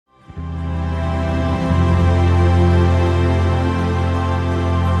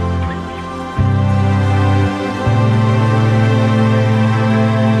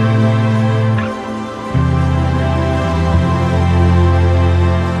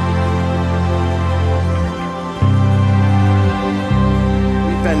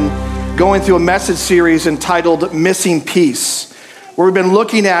going through a message series entitled Missing Peace, where we've been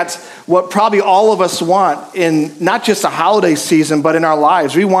looking at what probably all of us want in not just the holiday season, but in our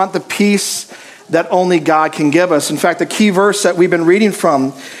lives. We want the peace that only God can give us. In fact, the key verse that we've been reading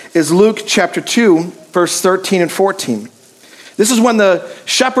from is Luke chapter 2, verse 13 and 14. This is when the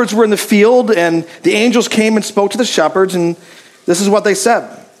shepherds were in the field and the angels came and spoke to the shepherds, and this is what they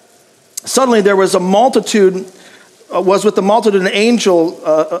said. Suddenly there was with the multitude an angel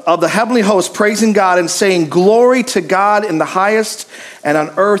of the heavenly host praising God and saying, "Glory to God in the highest, and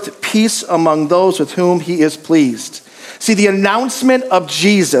on earth peace among those with whom he is pleased." See, the announcement of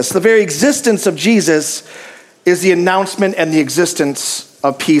Jesus, the very existence of Jesus, is the announcement and the existence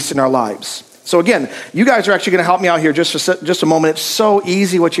of peace in our lives. So again, you guys are actually going to help me out here just a moment. It's so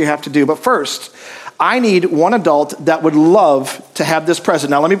easy what you have to do. But first, I need one adult that would love to have this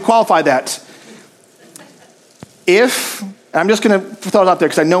present. Now, let me qualify that. I'm just going to throw it out there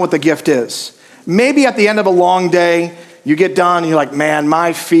because I know what the gift is. Maybe at the end of a long day, you get done and you're like, man,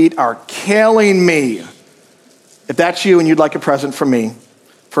 my feet are killing me. If that's you and you'd like a present from me,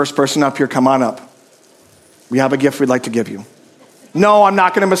 first person up here, come on up. We have a gift we'd like to give you. No, I'm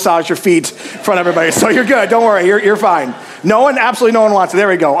not going to massage your feet in front of everybody, so you're good. Don't worry, you're fine. Absolutely no one wants it. There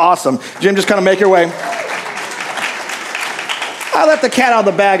we go, awesome. Jim, just kind of make your way. I let the cat out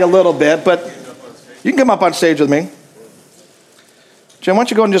of the bag a little bit, but you can come up on stage with me. Jim, why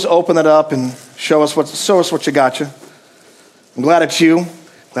don't you go and just open it up and show us what you got you. I'm glad it's you.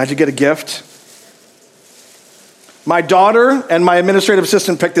 Glad you get a gift. My daughter and my administrative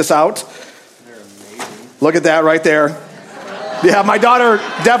assistant picked this out. They're amazing. Look at that right there. Yeah, my daughter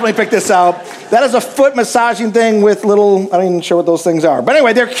definitely picked this out. That is a foot massaging thing with I'm not even sure what those things are. But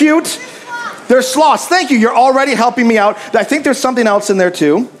anyway, they're cute. They're sloths. Thank you. You're already helping me out. I think there's something else in there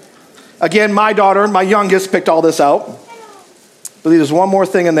too. Again, my daughter, my youngest, picked all this out. I believe there's one more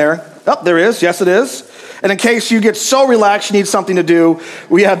thing in there. Oh, there is. Yes, it is. And in case you get so relaxed you need something to do,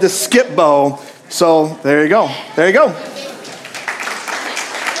 we have this skip bow. So there you go. There you go.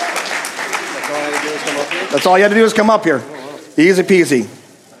 That's all you had to do is come up here. Easy peasy.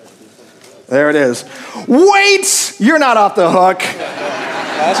 There it is. Wait! You're not off the hook.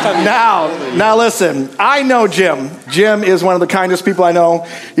 Now listen. I know Jim. Jim is one of the kindest people I know.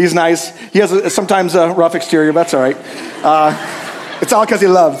 He's nice. He has sometimes a rough exterior, but that's all right. It's all because he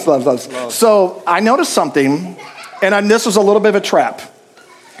loves. So I noticed something, and this was a little bit of a trap.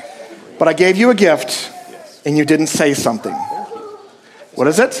 But I gave you a gift, and you didn't say something. What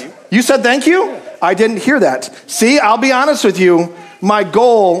is it? You said thank you? I didn't hear that. See, I'll be honest with you. My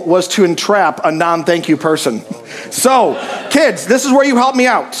goal was to entrap a non-thank you person. So, kids, this is where you help me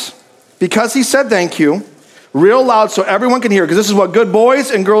out. Because he said thank you, real loud so everyone can hear, because this is what good boys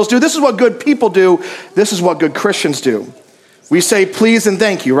and girls do. This is what good people do. This is what good Christians do. We say please and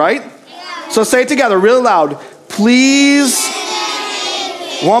thank you, right? So say it together, real loud. Please.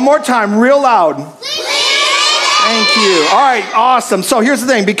 One more time, real loud. Thank you. All right, awesome. So here's the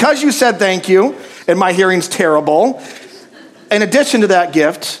thing. Because you said thank you, and my hearing's terrible, in addition to that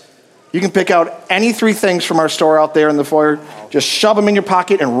gift, you can pick out any 3 things from our store out there in the foyer, just shove them in your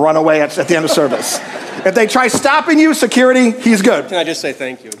pocket and run away at the end of service. If they try stopping you, security, he's good. Can I just say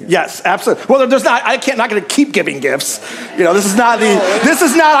thank you again? Yes, absolutely. Well, not going to keep giving gifts. This is not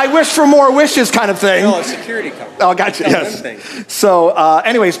I wish for more wishes kind of thing. No, security comes. Oh, gotcha, yes. So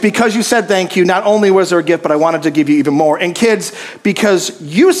anyways, because you said thank you, not only was there a gift, but I wanted to give you even more. And kids, because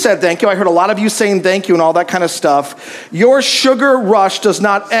you said thank you, I heard a lot of you saying thank you and all that kind of stuff. Your sugar rush does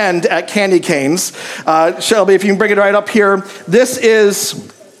not end at candy canes. Shelby, if you can bring it right up here. This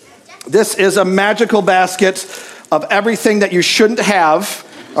is a magical basket of everything that you shouldn't have,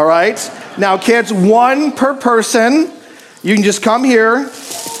 all right? Now, kids, 1 per person. You can just come here.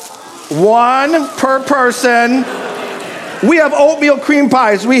 1 per person. We have oatmeal cream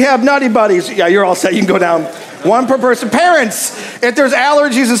pies. We have Nutty Buddies. Yeah, you're all set. You can go down. 1 per person. Parents, if there's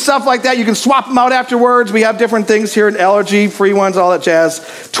allergies and stuff like that, you can swap them out afterwards. We have different things here, allergy-free ones, all that jazz.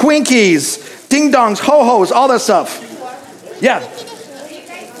 Twinkies, ding-dongs, ho-hos, all that stuff. Yeah.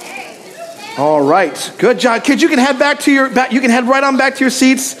 All right. Good job. Kids, you can head right on back to your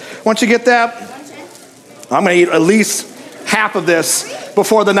seats once you get that. I'm going to eat at least half of this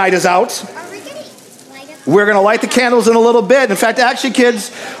before the night is out. We're going to light the candles in a little bit. In fact, actually, kids,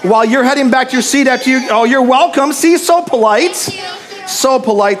 while you're heading back to your seat you're welcome. See, so polite. So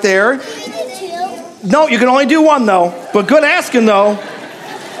polite there. No, you can only do 1, though. But good asking, though.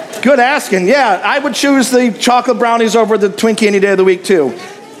 Good asking. Yeah, I would choose the chocolate brownies over the Twinkie any day of the week, too.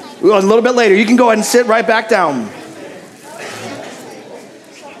 A little bit later. You can go ahead and sit right back down.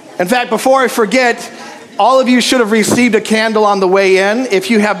 In fact, before I forget, All of you should have received a candle on the way in.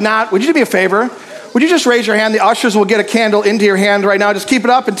 If you have not, would you do me a favor? Would you just raise your hand? The ushers will get a candle into your hand right now. Just keep it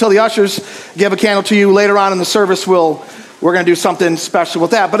up until the ushers give a candle to you. Later on in the service, we're going to do something special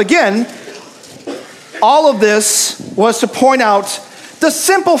with that. But again, all of this was to point out the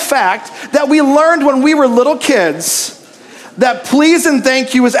simple fact that we learned when we were little kids that please and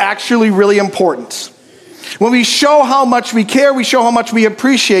thank you is actually really important. When we show how much we care, we show how much we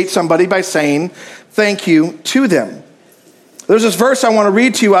appreciate somebody by saying thank you to them. There's this verse I want to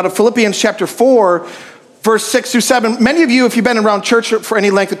read to you out of Philippians chapter 4, verse 6 through 7. Many of you, if you've been around church for any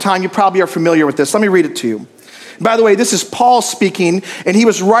length of time, you probably are familiar with this. Let me read it to you. By the way, this is Paul speaking, and he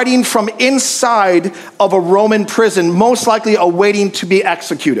was writing from inside of a Roman prison, most likely awaiting to be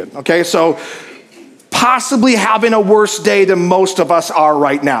executed. Okay, so possibly having a worse day than most of us are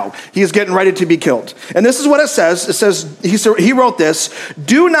right now. He's getting ready to be killed. And this is what it says. It says, he wrote this,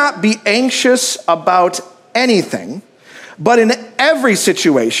 "Do not be anxious about anything, but in every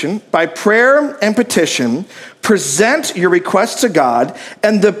situation, by prayer and petition, present your requests to God,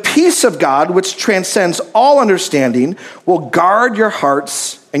 and the peace of God, which transcends all understanding, will guard your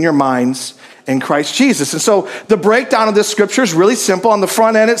hearts and your minds in Christ Jesus." And so the breakdown of this scripture is really simple. On the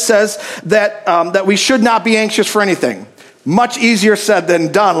front end, it says that we should not be anxious for anything. Much easier said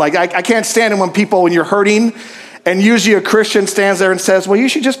than done. Like, I can't stand it when you're hurting, and usually a Christian stands there and says, well, you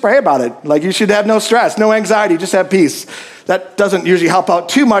should just pray about it. Like, you should have no stress, no anxiety, just have peace. That doesn't usually help out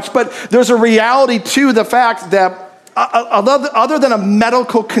too much, but there's a reality to the fact that other than a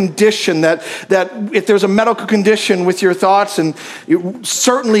medical condition, that if there's a medical condition with your thoughts, and you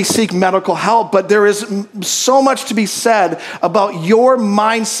certainly seek medical help, but there is so much to be said about your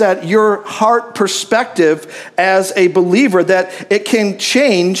mindset, your heart perspective as a believer, that it can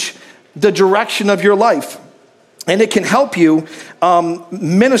change the direction of your life. And it can help you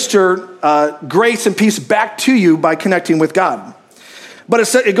minister grace and peace back to you by connecting with God.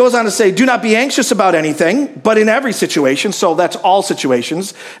 But it goes on to say, do not be anxious about anything, but in every situation, so that's all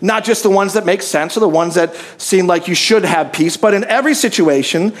situations, not just the ones that make sense or the ones that seem like you should have peace, but in every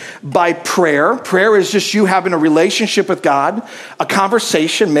situation, by prayer. Prayer is just you having a relationship with God, a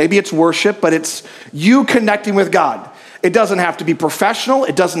conversation, maybe it's worship, but it's you connecting with God. It doesn't have to be professional.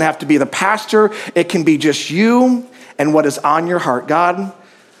 It doesn't have to be the pastor. It can be just you and what is on your heart. God,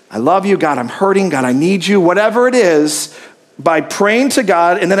 I love you. God, I'm hurting. God, I need you. Whatever it is, by praying to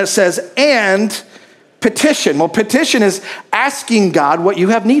God. And then it says, and petition. Well, petition is asking God what you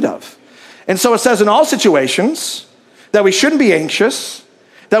have need of. And so it says in all situations that we shouldn't be anxious,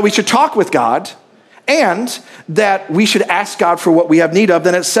 that we should talk with God, and that we should ask God for what we have need of.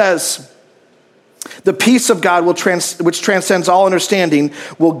 Then it says, the peace of God, which transcends all understanding,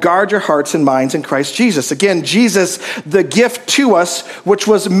 will guard your hearts and minds in Christ Jesus. Again, Jesus, the gift to us, which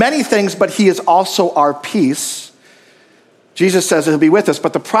was many things, but he is also our peace. Jesus says he'll be with us.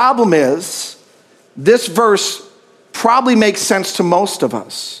 But the problem is, this verse probably makes sense to most of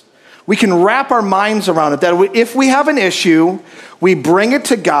us. We can wrap our minds around it, that if we have an issue, we bring it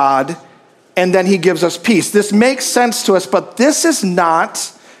to God, and then he gives us peace. This makes sense to us, but this is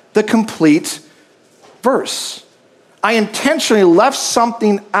not the complete verse. I intentionally left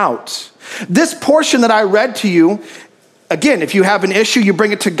something out. This portion that I read to you, again, if you have an issue, you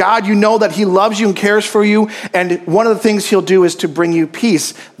bring it to God. You know that he loves you and cares for you. And one of the things he'll do is to bring you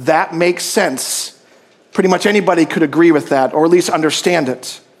peace. That makes sense. Pretty much anybody could agree with that, or at least understand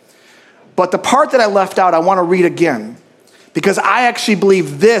it. But the part that I left out, I want to read again, because I actually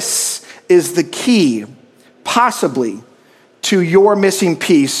believe this is the key, possibly, to your missing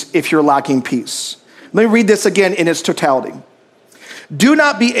peace if you're lacking peace. Let me read this again in its totality. Do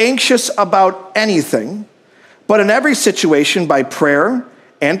not be anxious about anything, but in every situation by prayer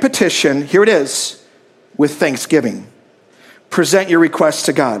and petition, here it is, with thanksgiving. Present your requests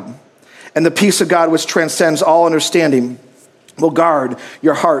to God, and the peace of God, which transcends all understanding, will guard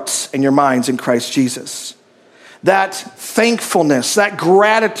your hearts and your minds in Christ Jesus. That thankfulness, that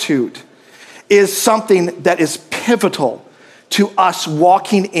gratitude is something that is pivotal to us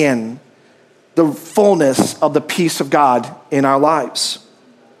walking in the fullness of the peace of God in our lives.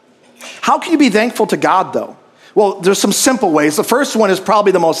 How can you be thankful to God, though? Well, there's some simple ways. The first one is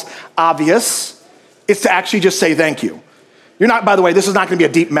probably the most obvious. It's to actually just say thank you. You're not, by the way, this is not going to be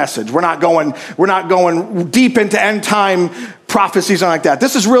a deep message. We're not going deep into end time prophecies and like that.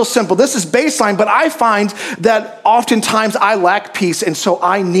 This is real simple. This is baseline, but I find that oftentimes I lack peace, and so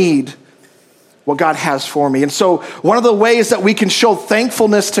I need what God has for me. And so one of the ways that we can show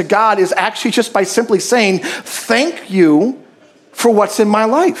thankfulness to God is actually just by simply saying, thank you for what's in my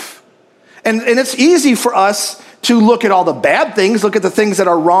life. And it's easy for us to look at all the bad things, look at the things that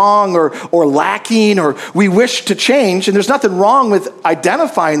are wrong or lacking or we wish to change. And there's nothing wrong with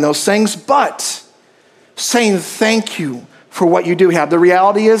identifying those things, but saying thank you for what you do have. The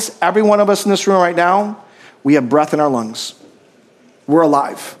reality is, every one of us in this room right now, we have breath in our lungs. We're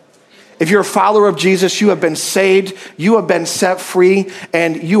alive. If you're a follower of Jesus, you have been saved, you have been set free,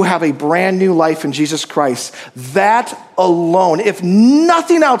 and you have a brand new life in Jesus Christ. That alone, if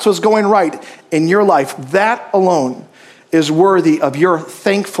nothing else was going right in your life, that alone is worthy of your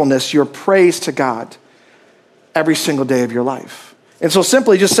thankfulness, your praise to God every single day of your life. And so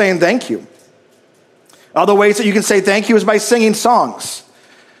simply just saying thank you. Other ways that you can say thank you is by singing songs.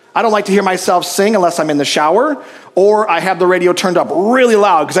 I don't like to hear myself sing unless I'm in the shower or I have the radio turned up really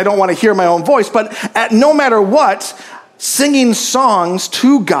loud because I don't want to hear my own voice. But no matter what, singing songs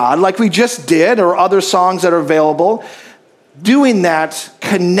to God like we just did or other songs that are available, doing that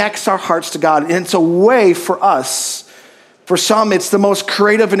connects our hearts to God. And it's a way for us. For some, it's the most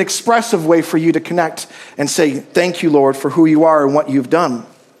creative and expressive way for you to connect and say, thank you, Lord, for who you are and what you've done.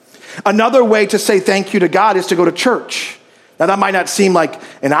 Another way to say thank you to God is to go to church. Now, that might not seem like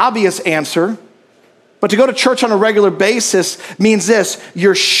an obvious answer, but to go to church on a regular basis means this: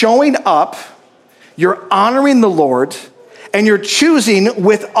 you're showing up, you're honoring the Lord, and you're choosing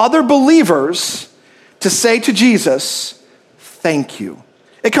with other believers to say to Jesus, thank you.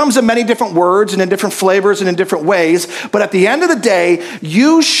 It comes in many different words and in different flavors and in different ways, but at the end of the day,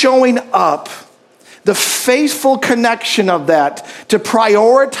 you showing up, the faithful connection of that to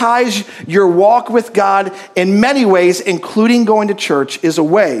prioritize your walk with God in many ways, including going to church, is a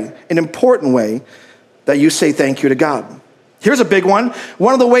way, an important way, that you say thank you to God. Here's a big one.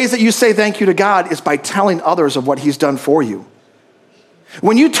 One of the ways that you say thank you to God is by telling others of what he's done for you.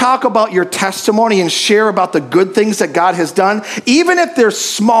 When you talk about your testimony and share about the good things that God has done, even if they're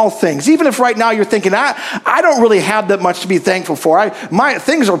small things, even if right now you're thinking, I don't really have that much to be thankful for. My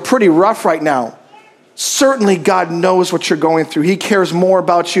things are pretty rough right now. Certainly God knows what you're going through. He cares more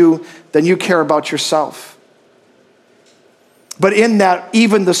about you than you care about yourself. But in that,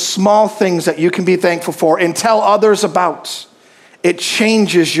 even the small things that you can be thankful for and tell others about, it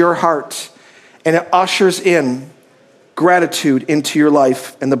changes your heart and it ushers in gratitude into your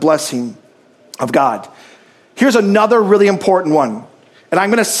life and the blessing of God. Here's another really important one. And I'm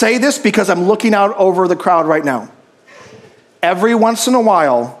going to say this because I'm looking out over the crowd right now. Every once in a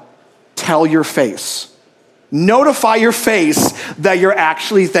while, tell your face. Notify your face that you're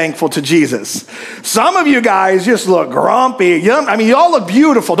actually thankful to Jesus. Some of you guys just look grumpy. You all look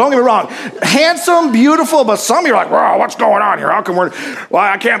beautiful. Don't get me wrong. Handsome, beautiful, but some of you are like, wow, what's going on here? How come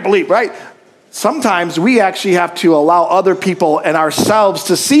I can't believe, right? Sometimes we actually have to allow other people and ourselves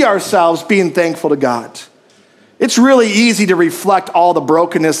to see ourselves being thankful to God. It's really easy to reflect all the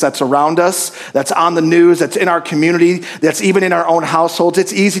brokenness that's around us, that's on the news, that's in our community, that's even in our own households.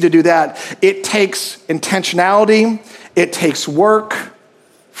 It's easy to do that. It takes intentionality. It takes work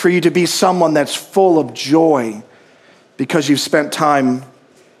for you to be someone that's full of joy because you've spent time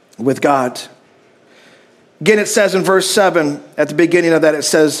with God. Again, it says in verse 7, at the beginning of that, it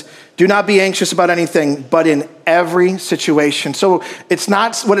says, do not be anxious about anything, but in every situation. So it's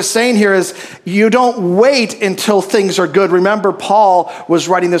not, what it's saying here is you don't wait until things are good. Remember, Paul was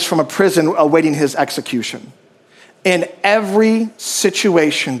writing this from a prison awaiting his execution. In every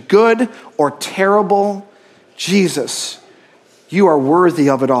situation, good or terrible, Jesus, you are worthy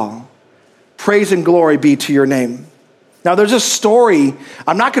of it all. Praise and glory be to your name. Now, there's a story,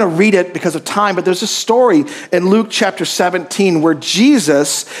 I'm not going to read it because of time, but there's a story in Luke chapter 17 where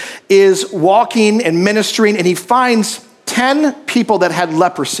Jesus is walking and ministering, and he finds 10 people that had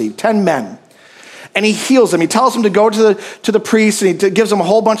leprosy, 10 men, and he heals them. He tells them to go to the priest, and he gives them a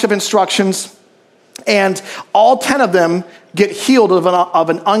whole bunch of instructions, and all 10 of them get healed of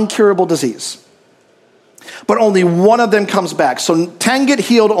an uncurable disease. But only one of them comes back. So 10 get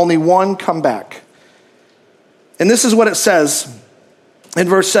healed, only one come back. And this is what it says in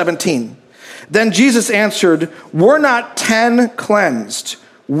verse 17. Then Jesus answered, were not 10 cleansed?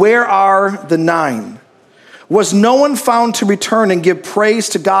 Where are the 9? Was no one found to return and give praise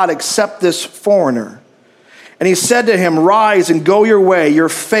to God except this foreigner? And he said to him, rise and go your way. Your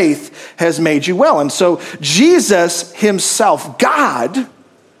faith has made you well. And so Jesus himself, God,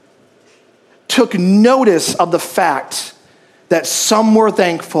 took notice of the fact that some were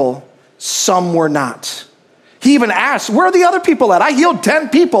thankful, some were not. He even asked, where are the other people at? I healed 10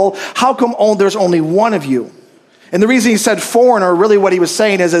 people. How come there's only one of you? And the reason he said foreigner, really what he was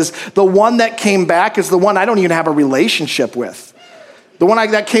saying is the one that came back is the one I don't even have a relationship with. The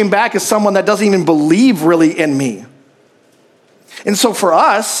one that came back is someone that doesn't even believe really in me. And so for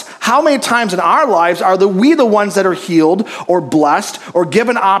us, how many times in our lives are we the ones that are healed or blessed or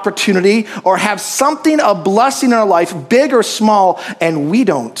given opportunity or have something of blessing in our life, big or small, and we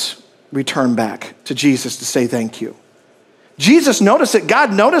don't return back to Jesus to say thank you? Jesus noticed it.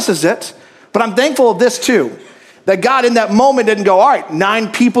 God notices it. But I'm thankful of this too, that God in that moment didn't go, all right,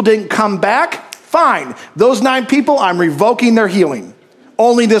 9 people didn't come back. Fine. Those 9 people, I'm revoking their healing.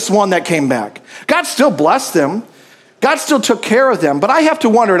 Only this one that came back. God still blessed them. God still took care of them. But I have to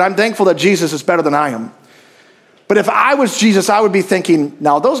wonder, and I'm thankful that Jesus is better than I am. But if I was Jesus, I would be thinking,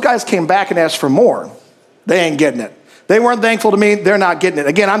 now those guys came back and asked for more. They ain't getting it. They weren't thankful to me. They're not getting it.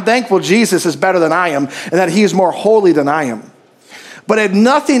 Again, I'm thankful Jesus is better than I am and that he is more holy than I am. But if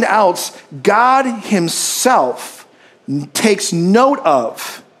nothing else, God himself takes note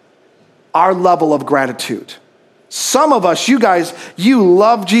of our level of gratitude. Some of us, you guys, you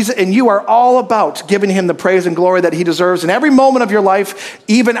love Jesus and you are all about giving him the praise and glory that he deserves in every moment of your life,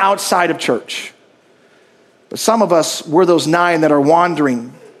 even outside of church. But some of us, we're those 9 that are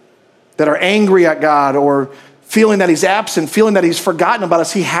wandering, that are angry at God or feeling that he's absent, feeling that he's forgotten about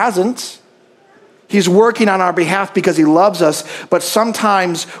us. He hasn't. He's working on our behalf because he loves us, but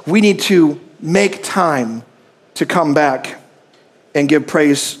sometimes we need to make time to come back and give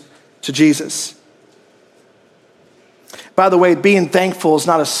praise to Jesus. By the way, being thankful is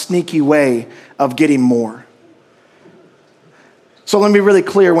not a sneaky way of getting more. So let me be really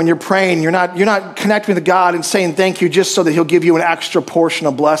clear, when you're praying, you're not connecting with God and saying thank you just so that he'll give you an extra portion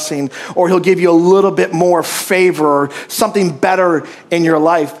of blessing or he'll give you a little bit more favor or something better in your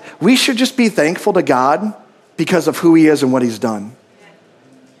life. We should just be thankful to God because of who he is and what he's done.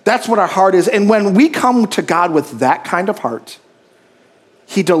 That's what our heart is. And when we come to God with that kind of heart,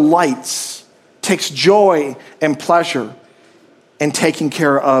 he delights, takes joy and pleasure in taking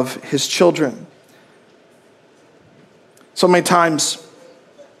care of his children. So many times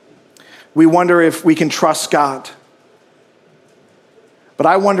we wonder if we can trust God. But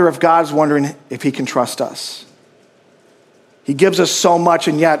I wonder if God's wondering if he can trust us. He gives us so much,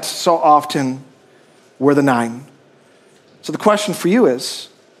 and yet so often we're the 9. So the question for you is,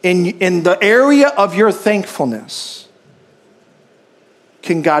 in the area of your thankfulness,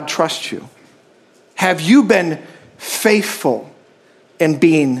 can God trust you? Have you been faithful in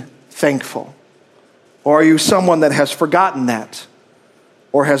being thankful? Or are you someone that has forgotten that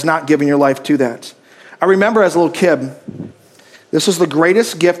or has not given your life to that? I remember as a little kid, this was the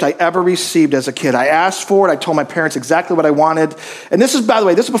greatest gift I ever received as a kid. I asked for it. I told my parents exactly what I wanted. And this is, by the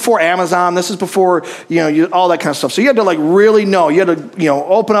way, this is before Amazon. This is before, all that kind of stuff. So you had to really know. You had to,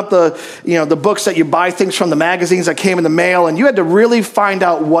 open up the books that you buy things from, the magazines that came in the mail, and you had to really find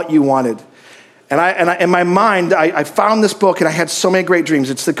out what you wanted. And I in my mind, I found this book and I had so many great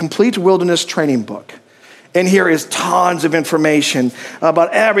dreams. It's the Complete Wilderness Training Book. And here is tons of information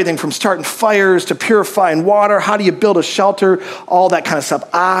about everything from starting fires to purifying water. How do you build a shelter? All that kind of stuff.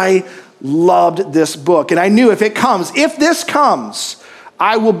 I loved this book. And I knew if this comes,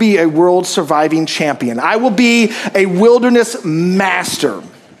 I will be a world surviving champion. I will be a wilderness master.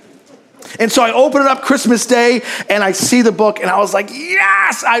 And so I open it up Christmas Day and I see the book and I was like,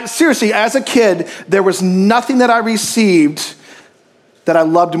 yes! Seriously, as a kid, there was nothing that I received that I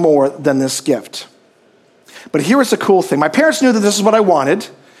loved more than this gift. But here was the cool thing. My parents knew that this is what I wanted,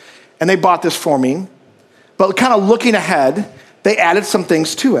 and they bought this for me. But kind of looking ahead, they added some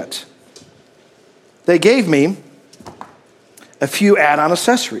things to it. They gave me a few add-on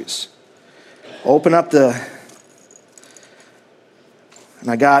accessories. Open up and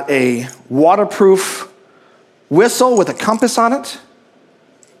I got a waterproof whistle with a compass on it,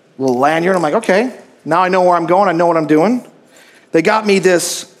 a little lanyard. I'm like, okay, now I know where I'm going. I know what I'm doing. They got me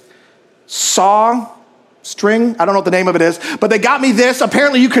this saw string. I don't know what the name of it is, but they got me this.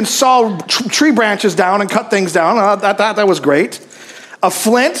 Apparently you can saw tree branches down and cut things down. That was great. A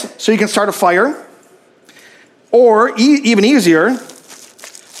flint so you can start a fire. Or even easier,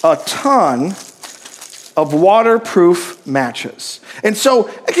 a ton of waterproof matches. And so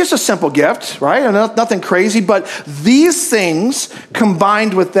it's just a simple gift, right? Nothing crazy, but these things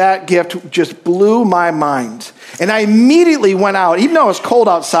combined with that gift just blew my mind. And I immediately went out, even though it was cold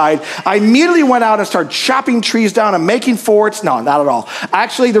outside, I immediately went out and started chopping trees down and making forts. No, not at all.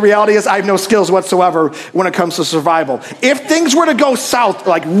 Actually, the reality is I have no skills whatsoever when it comes to survival. If things were to go south,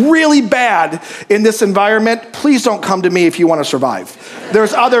 like really bad in this environment, please don't come to me if you want to survive.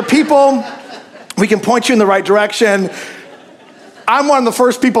 There's other people. We can point you in the right direction. I'm one of the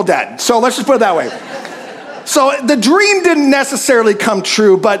first people dead. So let's just put it that way. So the dream didn't necessarily come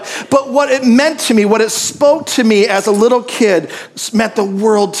true, but what it meant to me, what it spoke to me as a little kid meant the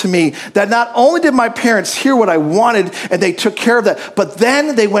world to me. That not only did my parents hear what I wanted and they took care of that, but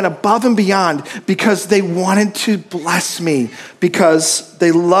then they went above and beyond because they wanted to bless me, because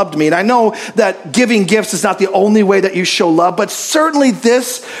they loved me. And I know that giving gifts is not the only way that you show love, but certainly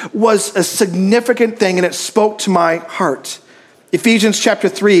this was a significant thing and it spoke to my heart. Ephesians chapter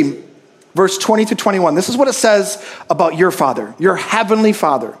 3, verse 20 to 21. This is what it says about your Father, your heavenly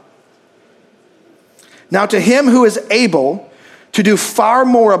Father. Now to him who is able to do far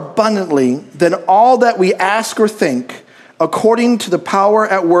more abundantly than all that we ask or think, according to the power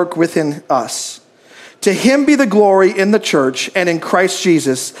at work within us. To him be the glory in the church and in Christ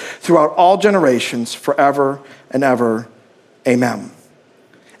Jesus throughout all generations, forever and ever. Amen.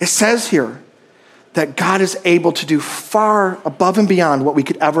 It says here that God is able to do far above and beyond what we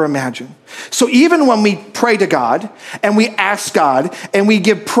could ever imagine. So even when we pray to God and we ask God and we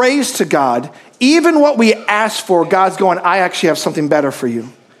give praise to God, even what we ask for, God's going, I actually have something better for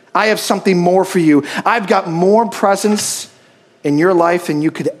you. I have something more for you. I've got more presence in your life than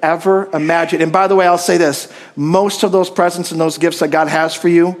you could ever imagine. And by the way, I'll say this, most of those presents and those gifts that God has for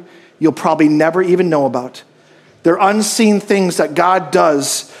you, you'll probably never even know about. They're unseen things that God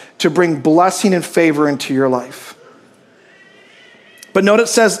does to bring blessing and favor into your life. But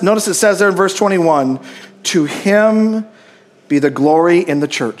notice it says there in verse 21, to him be the glory in the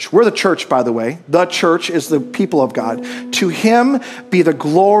church. We're the church, by the way. The church is the people of God. To him be the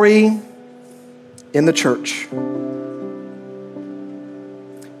glory in the church.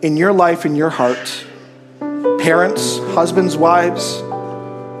 In your life, in your heart, parents, husbands, wives,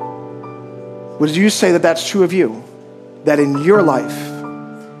 would you say that that's true of you? That in your life,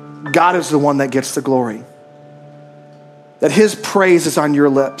 God is the one that gets the glory. That his praise is on your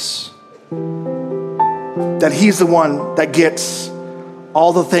lips. That he's the one that gets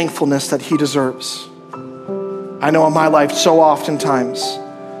all the thankfulness that he deserves. I know in my life so oftentimes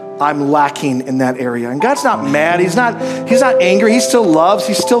I'm lacking in that area. And God's not mad. He's not angry. He still loves.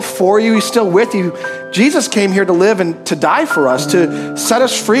 He's still for you. He's still with you. Jesus came here to live and to die for us, to set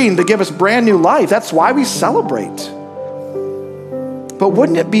us free and to give us brand new life. That's why we celebrate. But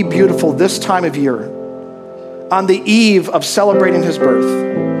wouldn't it be beautiful this time of year, on the eve of celebrating his birth,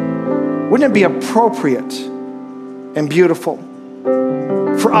 wouldn't it be appropriate and beautiful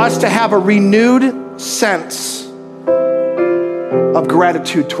for us to have a renewed sense of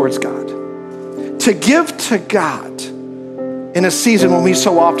gratitude towards God? To give to God in a season when we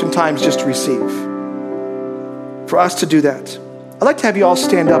so oftentimes just receive. For us to do that. I'd like to have you all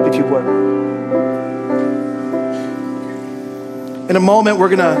stand up if you would. In a moment, we're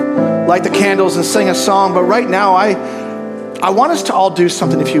gonna light the candles and sing a song, but right now, I want us to all do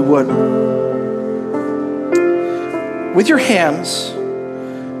something, if you would. With your hands,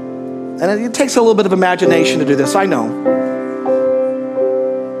 and it takes a little bit of imagination to do this, I know.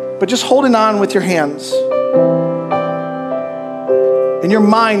 But just holding on with your hands. In your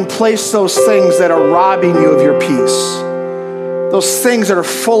mind, place those things that are robbing you of your peace. Those things that are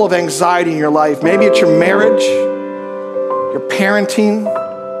full of anxiety in your life. Maybe it's your marriage, your parenting.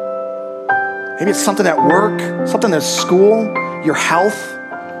 Maybe it's something at work, something at school, your health.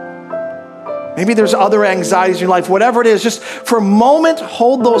 Maybe there's other anxieties in your life. Whatever it is, just for a moment,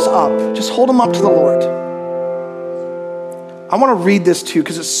 hold those up. Just hold them up to the Lord. I want to read this to you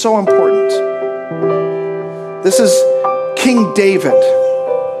because it's so important. This is King David.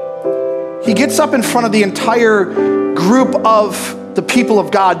 He gets up in front of the entire group of the people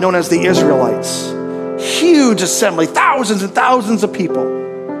of God known as the Israelites. Huge assembly, thousands and thousands of people.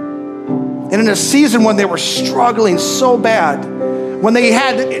 And in a season when they were struggling so bad, when they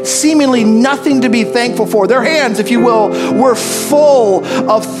had seemingly nothing to be thankful for, their hands, if you will, were full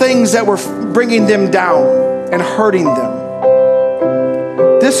of things that were bringing them down and hurting them.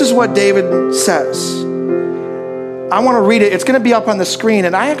 This is what David says. I want to read it. It's going to be up on the screen,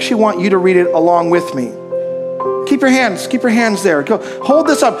 and I actually want you to read it along with me. Keep your hands there. Go, hold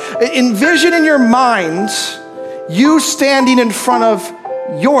this up. Envision in your mind you standing in front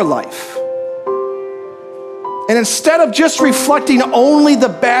of your life. And instead of just reflecting only the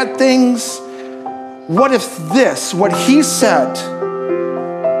bad things, what if this, what he said,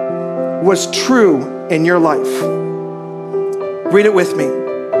 was true in your life? Read it with me.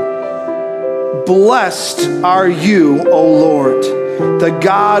 Blessed are you, O Lord, the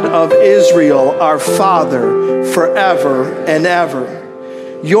God of Israel, our Father, forever and ever.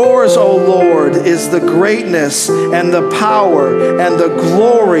 Yours, O Lord, is the greatness and the power and the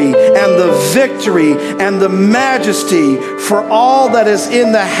glory and the victory and the majesty, for all that is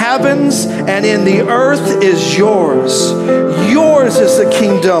in the heavens and in the earth is yours. Yours is the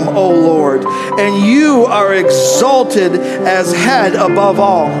kingdom, O Lord, and you are exalted as head above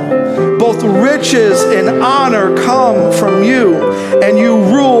all. Both riches and honor come from you, and you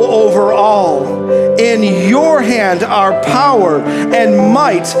rule over all. In your hand are power and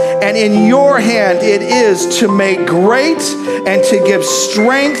might, and in your hand it is to make great and to give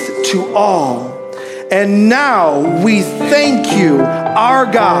strength to all. And now we thank you, our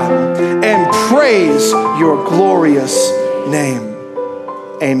God, and praise your glorious name.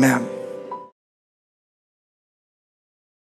 Amen.